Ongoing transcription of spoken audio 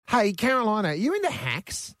Hey, Carolina, are you into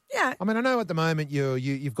hacks? Yeah. I mean, I know at the moment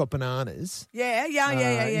you've got bananas. Yeah. You've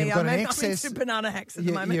got I'm into banana hacks at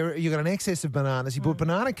the moment. You've got an excess of bananas. You put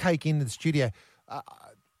banana cake into the studio.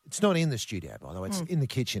 It's not in the studio, by the way. It's in the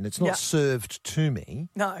kitchen. It's not served to me.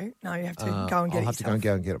 No, you have to go and get it I'll have to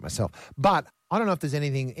go and get it myself. But I don't know if there's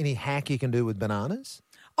any hack you can do with bananas.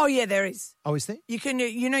 Oh, yeah, there is. Oh, is there? You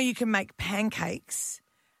can make pancakes,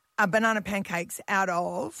 banana pancakes out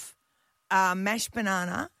of mashed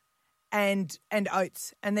banana and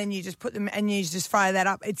oats, and then you just put them and you just fry that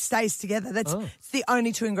up. It stays together. It's the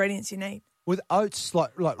only two ingredients you need. With oats,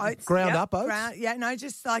 like Oats, ground up oats?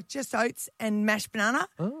 Just oats and mashed banana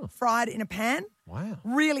fried in a pan. Wow.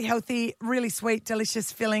 Really healthy, really sweet,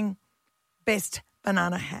 delicious, filling, best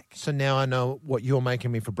banana hack. So now I know what you're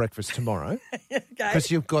making me for breakfast tomorrow. Okay.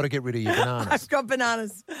 Because you've got to get rid of your bananas. I've got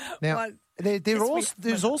bananas. Now,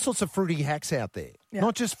 there's all sorts of fruity hacks out there. Yeah.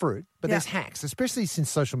 Not just fruit, but there's hacks, especially since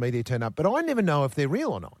social media turned up. But I never know if they're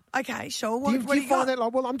real or not. Okay, sure. What do you find that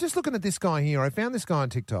like? Well, I'm just looking at this guy here. I found this guy on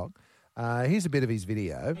TikTok. Here's a bit of his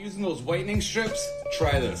video. Using those whitening strips,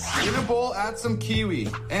 try this. In a bowl, add some kiwi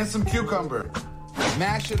and some cucumber.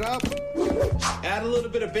 Mash it up. Add a little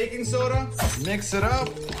bit of baking soda. Mix it up.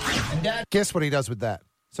 Guess what he does with that?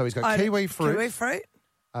 So he's got kiwi fruit. Kiwi fruit.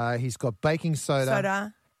 He's got baking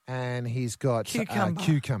soda. And he's got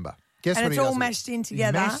cucumber. Guess and what he does? it's all mashed in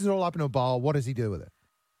together. He mashes it all up in a bowl. What does he do with it?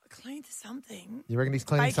 Clean something. You reckon he's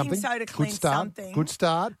cleaning something? Baking soda cleans something. Good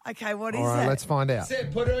start. Okay, what is it? All right, let's find out. That's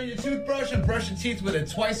it. Put it on your toothbrush and brush your teeth with it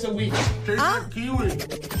twice a week. Tastes like kiwi.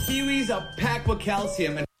 Kiwis are packed with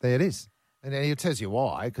calcium. There it is. And then he tells you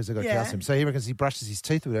why, because they've got calcium. So he reckons he brushes his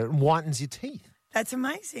teeth with it and whitens your teeth. That's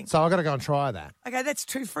amazing. So I've got to go and try that. Okay, that's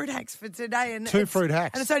 2 fruit hacks for today. And two fruit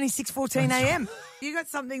hacks. And it's only 6:14 a.m. You got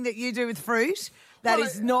something that you do with fruit that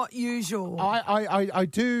is not usual. I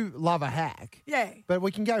do love a hack. Yeah. But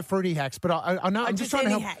we can go fruity hacks. But I know I'm just trying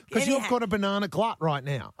to help. Because you've got a banana glut right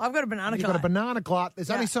now. I've got a banana glut. You've got a banana glut. There's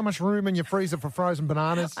only so much room in your freezer for frozen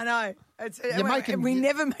bananas. I know. We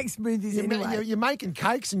never make smoothies anyway. You're making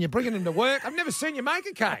cakes and you're bringing them to work. I've never seen you make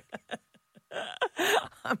a cake.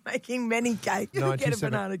 I'm making many cakes. You get a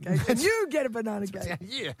banana cake. And you get a banana cake.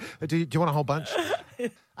 Yeah. Do you want a whole bunch?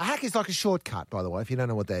 A hack is like a shortcut, by the way, if you don't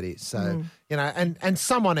know what that is. So, and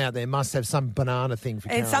someone out there must have some banana thing for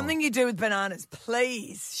Caroline. And something you do with bananas,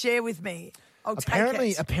 please share with me. I'll take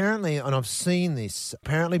it. Apparently, and I've seen this,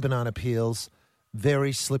 apparently banana peels,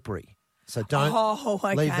 very slippery. So don't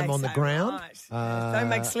leave them on the ground. Right. Don't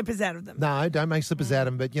make slippers out of them. No, don't make slippers out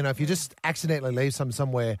of them. But, if you just accidentally leave some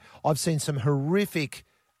somewhere, I've seen some horrific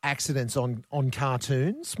accidents on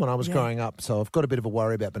cartoons when I was growing up. So I've got a bit of a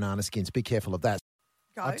worry about banana skins. Be careful of that.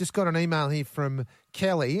 Go. I've just got an email here from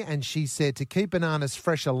Kelly, and she said to keep bananas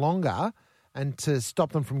fresher longer and to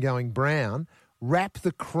stop them from going brown, wrap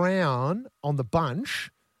the crown on the bunch.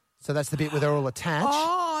 So that's the bit where they're all attached.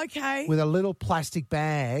 Oh, okay. With a little plastic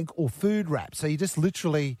bag or food wrap. So you just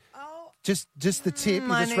literally, just the tip, you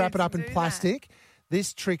just wrap it up in plastic.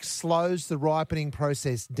 This trick slows the ripening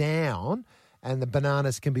process down and the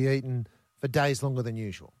bananas can be eaten for days longer than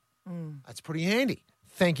usual. That's pretty handy.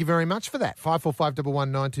 Thank you very much for that.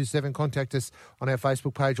 545 Contact us on our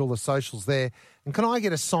Facebook page, all the socials there. And can I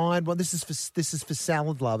get a side? Well, this is for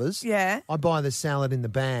salad lovers. Yeah. I buy the salad in the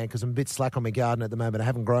bag because I'm a bit slack on my garden at the moment. I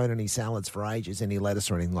haven't grown any salads for ages, any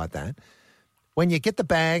lettuce or anything like that. When you get the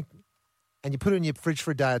bag and you put it in your fridge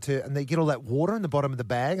for a day or two, and they get all that water in the bottom of the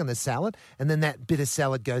bag and the salad, and then that bit of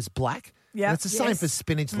salad goes black. Yeah. It's the same for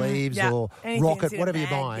spinach leaves or anything rocket, whatever you're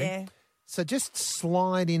buying. Yeah. So just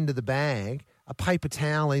slide into the bag a paper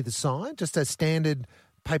towel either side, just a standard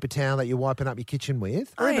paper towel that you're wiping up your kitchen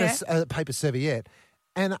with, or even a paper serviette,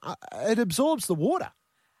 and it absorbs the water.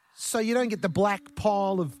 So you don't get the black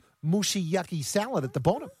pile of mushy, yucky salad at the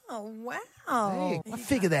bottom. Oh, wow. Hey, I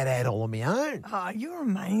figured that out all on my own. Oh, you're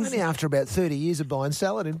amazing. Only after about 30 years of buying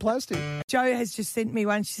salad in plastic. Jo has just sent me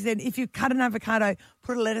one. She said, if you cut an avocado,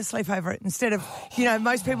 put a lettuce leaf over it instead of,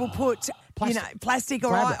 most people put plastic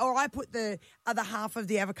or I put the other half of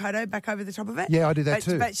the avocado back over the top of it. Yeah, I do that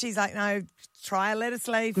too. But she's like, no, try a lettuce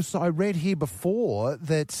leaf. Because I read here before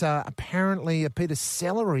that apparently a bit of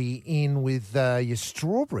celery in with your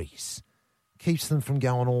strawberries keeps them from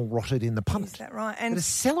going all rotted in the punnet. Is that right? And bit of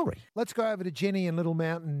celery. Let's go over to Jenny in Little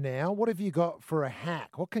Mountain now. What have you got for a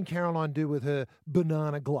hack? What can Caroline do with her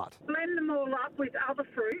banana glut? Blend them all up with other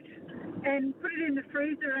fruit and put it in the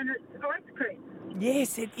freezer, and it's ice cream.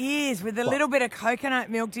 Yes, it is, with a little bit of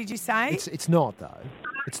coconut milk, did you say? It's not, though.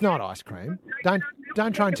 It's not ice cream.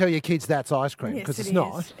 Don't try and tell your kids that's ice cream, because it's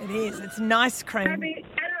not. It is. It's nice cream. Maybe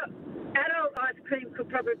adult ice cream could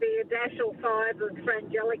probably be a dash or 5 of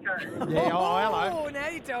Frangelico. Yeah, hello. Oh, now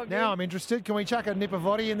you're talking. Now I'm interested. Can we chuck a nip of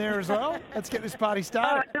vodka in there as well? Let's get this party Oh,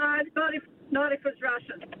 started. no, not if it's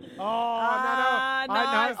Russian. Oh, no.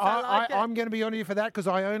 Nice, I like it. I'm going to be on you for that because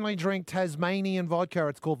I only drink Tasmanian vodka.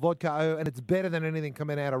 It's called Vodka O, and it's better than anything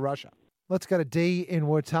coming out of Russia. Let's go to Dee in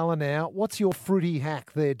Wartalla now. What's your fruity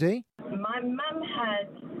hack there, Dee? My mum had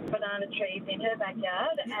banana trees in her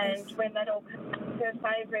backyard, and when that all, her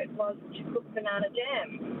favourite was to cook banana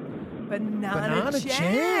jam. Banana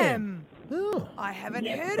jam. Oh. I haven't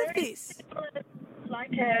heard of this.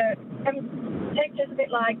 Like her texture's a bit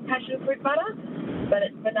like passion fruit butter, but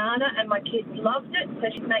it's banana, and my kids loved it, so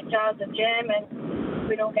she'd make jars of jam, and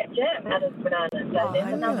we'd all get jam out of banana. So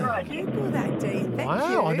there's another idea. Google that, Dee. Thank you.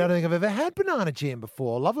 Wow, I don't think I've ever had banana jam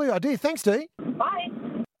before. Lovely idea. Thanks, Dee. Bye.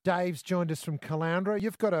 Dave's joined us from Caloundra.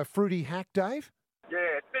 You've got a fruity hack, Dave? Yeah,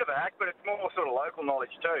 it's a bit of a hack, but it's more sort of local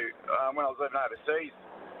knowledge too. When I was living overseas,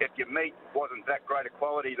 if your meat wasn't that great a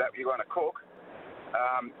quality that you're going to cook,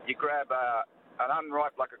 you grab an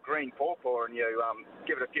unripe, like a green pawpaw, and you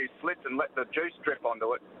give it a few slits and let the juice drip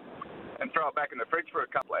onto it and throw it back in the fridge for a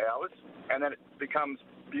couple of hours, and then it becomes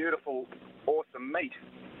beautiful, awesome meat.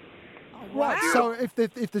 Wow. So if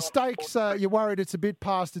the steaks, you're worried it's a bit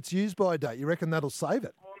past its use-by date, you reckon that'll save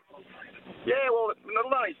it? Yeah, well,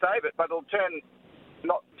 it'll only save it, but it'll turn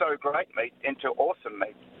not so great meat into awesome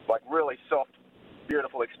meat, like really soft,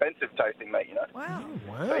 beautiful, expensive tasting meat, you know. Wow.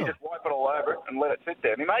 So you just wipe it all over it and let it sit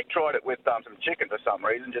there. My mate tried it with some chicken for some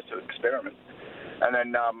reason, just to experiment. And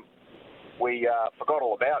then we forgot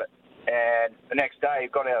all about it. And the next day,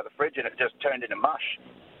 it got out of the fridge and it just turned into mush.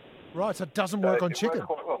 Right, so it doesn't work on It chicken. worked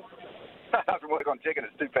quite well. It doesn't work on chicken,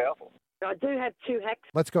 it's too powerful. I do have 2 hacks.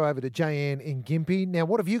 Let's go over to Jayanne in Gympie. Now,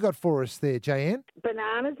 what have you got for us there, Jayanne?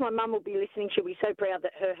 Bananas. My mum will be listening. She'll be so proud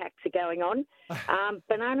that her hacks are going on.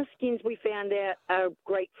 Banana skins, we found out, are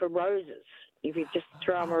great for roses. If you just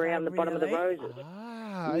throw them around the bottom of the really? roses.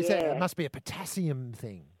 Ah, Yeah. it must be a potassium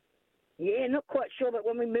thing. Yeah, not quite sure, but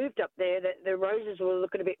when we moved up there, the roses were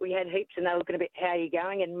looking a bit, we had heaps and they were looking a bit, how are you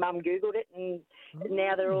going? And Mum Googled it, and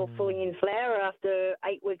now they're all fully in flower after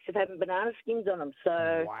 8 weeks of having banana skins on them.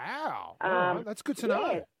 So Wow. All right, that's good to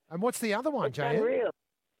know. yeah. And what's the other one, it's Jayanne? unreal.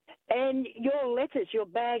 And your lettuce, your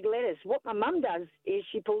bag lettuce, what my mum does is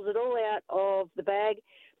she pulls it all out of the bag,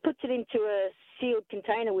 puts it into a sealed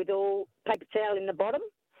container with all paper towel in the bottom,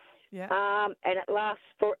 Yeah. and it lasts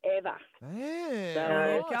forever. Yeah.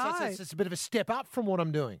 There you right, so go. it's a bit of a step up from what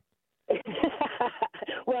I'm doing.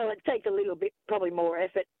 Well, it takes a little bit, probably more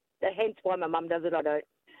effort. Hence why my mum does it. I don't.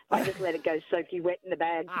 I just let it go soaky wet in the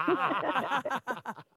bag.